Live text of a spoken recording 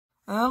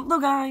Hello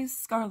guys,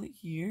 Scarlett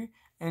here,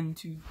 and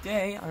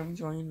today I'm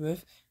joined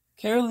with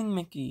Caroling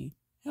Mickey.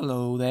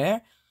 Hello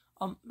there.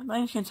 By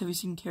any chance have you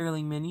seen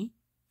Caroling Minnie?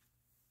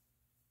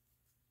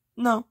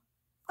 No?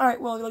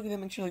 Alright, well if you like it,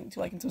 make sure to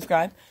like and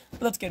subscribe.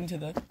 But let's get into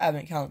the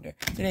advent calendar.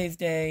 Today is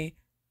day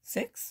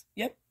 6.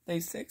 Yep,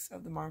 day 6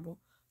 of the Marvel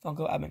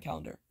Funko advent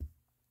calendar.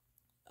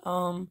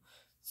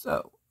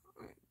 So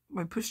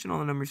I pushed in all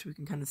the numbers so we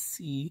can kind of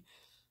see.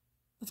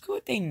 Let's go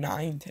with day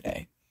 9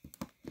 today.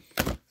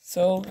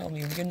 So,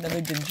 we get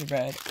another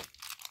gingerbread.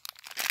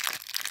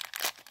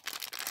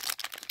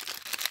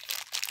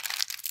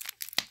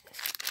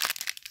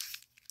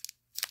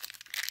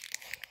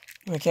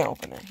 I can't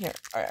open it. Here.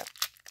 Alright.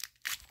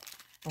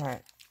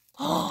 Alright.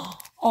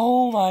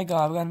 Oh my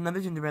god, we got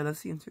another gingerbread. Let's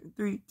see in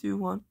 3, 2,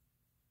 1.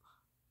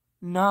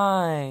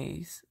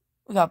 Nice.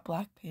 We got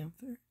Black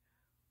Panther.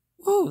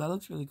 Woo, that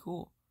looks really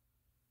cool.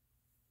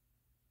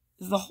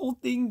 Is the whole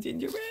thing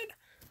gingerbread?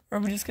 Or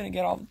are we just gonna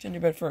get all the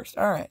gingerbread first?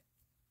 Alright.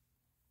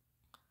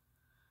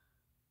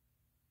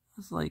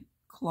 It's like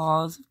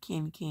claws of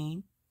candy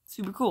cane.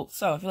 Super cool.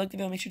 So, if you like the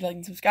video, make sure to like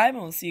and subscribe,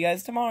 and we'll see you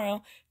guys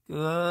tomorrow.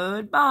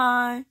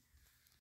 Goodbye.